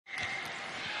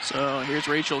So here's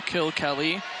Rachel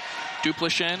Kilkelly.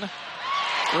 Duplichin.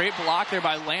 Great block there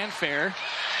by Landfair.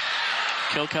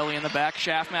 Kilkelly in the back.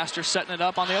 Schaffmaster setting it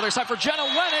up on the other side for Jenna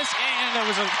Wennis. And there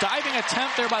was a diving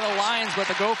attempt there by the Lions, but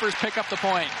the Gophers pick up the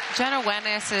point. Jenna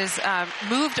Wennis is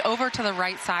moved over to the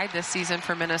right side this season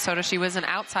for Minnesota. She was an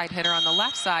outside hitter on the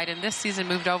left side, and this season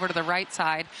moved over to the right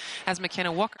side as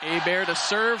McKenna Wooker. Hebert to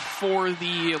serve for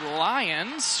the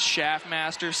Lions.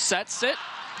 Schaffmaster sets it.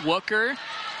 Wooker.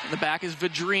 In the back is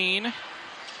Vidrine.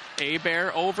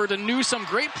 Hebert over to Newsome.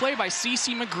 Great play by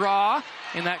Cece McGraw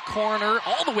in that corner,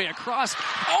 all the way across.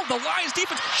 Oh, the Lions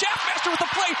defense. Schaffmaster with the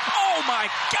play. Oh my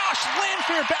gosh,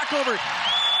 Landfair back over.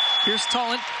 Here's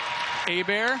Tullen.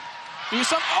 Hebert.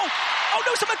 Newsome. Oh,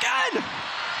 Newsome again.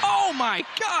 Oh my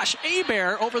gosh,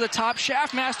 Hebert over the top.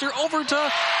 Schaffmaster over to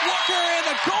Wooker, and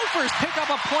the Gophers pick up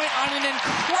a point on an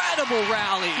incredible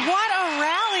rally. What a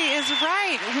rally is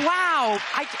right. Wow.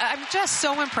 I'm just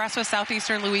so impressed with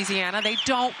Southeastern Louisiana. They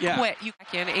don't quit. You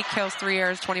in 8 kills, 3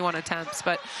 errors, 21 attempts,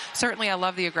 but certainly I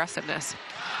love the aggressiveness.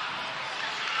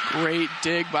 Great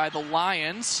dig by the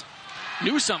Lions.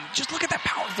 Newsome, just look at that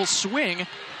powerful swing.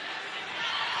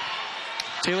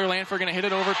 Taylor Landfair going to hit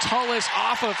it over. Tullis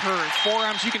off of her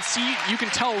forearms. You can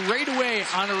tell right away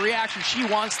on her reaction she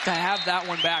wants to have that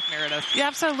one back, Meredith. Yeah,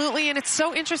 absolutely, and it's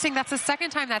so interesting. That's the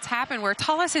second time that's happened where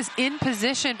Tullis is in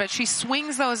position, but she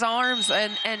swings those arms,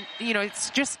 and you know, it's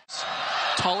just...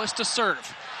 Tullis to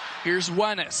serve. Here's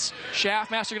Wennis.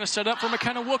 Schaffmaster going to set up for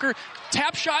McKenna Wooker.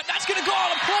 Tap shot, that's going to go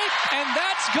out of play, and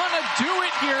that's going to do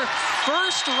it here.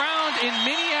 First round in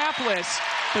Minneapolis.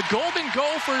 The Golden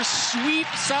Gophers sweep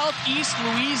Southeast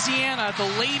Louisiana. The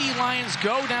Lady Lions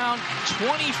go down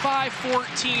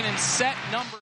 25-14 and set number